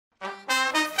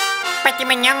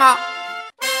빠지면 영어.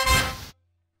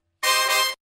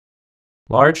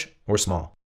 Large or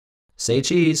small? Say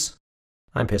cheese.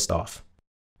 I'm pissed off.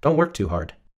 Don't work too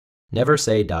hard. Never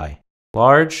say die.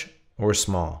 Large or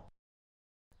small?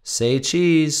 Say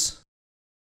cheese.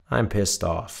 I'm pissed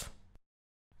off.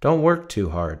 Don't work too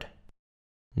hard.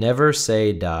 Never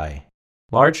say die.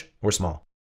 Large or small?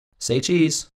 Say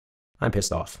cheese. I'm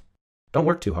pissed off. Don't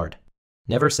work too hard.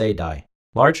 Never say die.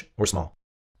 Large or small?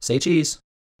 Say cheese.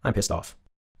 I'm pissed off.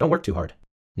 Don't work too hard.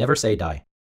 Never say die.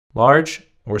 Large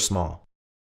or small?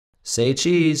 Say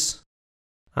cheese.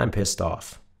 I'm pissed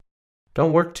off.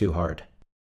 Don't work too hard.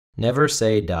 Never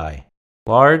say die.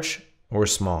 Large or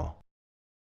small?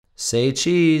 Say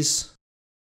cheese.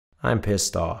 I'm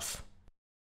pissed off.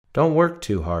 Don't work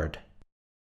too hard.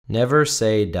 Never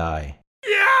say die.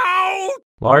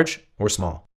 Large or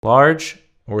small? Large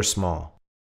or small?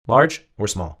 Large or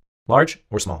small? Large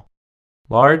or small?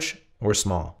 Large or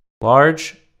small?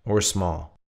 Large or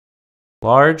small?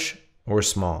 Large or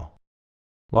small?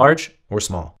 Large or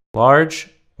small?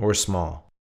 Large or small?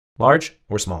 Large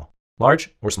or small? Large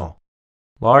or small?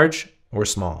 Large or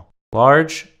small?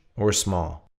 Large or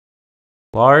small?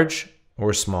 Large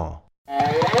or small?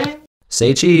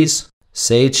 Say cheese.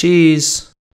 Say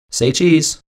cheese. Say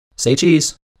cheese. Say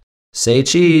cheese. Say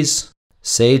cheese.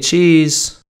 Say cheese.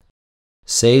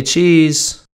 Say cheese.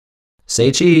 Say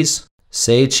cheese.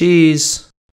 Say cheese.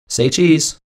 Say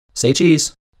cheese. Say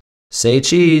cheese. Say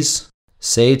cheese.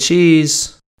 Say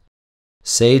cheese.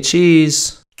 Say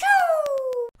cheese.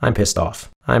 I'm pissed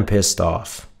off. I'm pissed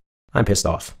off. I'm pissed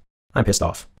off. I'm pissed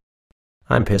off.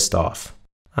 I'm pissed off.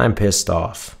 I'm pissed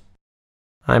off.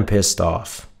 I'm pissed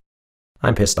off.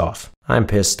 I'm pissed off. I'm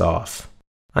pissed off.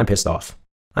 I'm pissed off.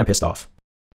 I'm pissed off.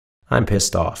 I'm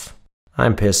pissed off.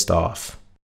 I'm pissed off.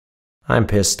 I'm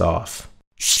pissed off.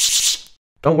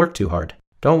 Don't work too hard.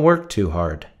 Don't work too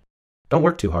hard. Don't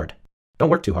work too hard. Don't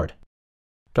work too hard.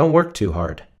 Don't work too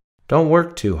hard. Don't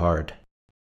work too hard.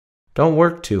 Don't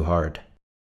work too hard.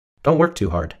 Don't work too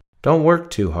hard. Don't work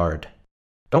too hard.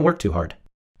 Don't work too hard.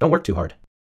 Don't work too hard.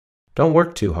 Don't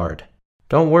work too hard.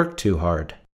 Don't work too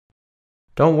hard.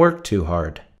 Don't work too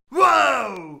hard.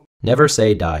 Whoa! Never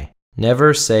say die.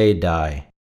 Never say die.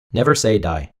 Never say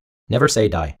die. Never say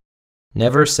die.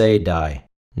 Never say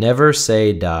die. Never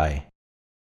say die.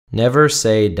 Never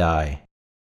say die.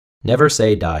 Never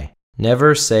say die.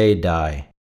 Never say die.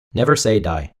 Never say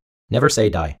die. Never say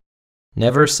die.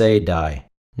 Never say die.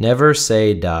 Never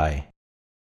say die.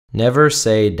 Never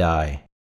say die.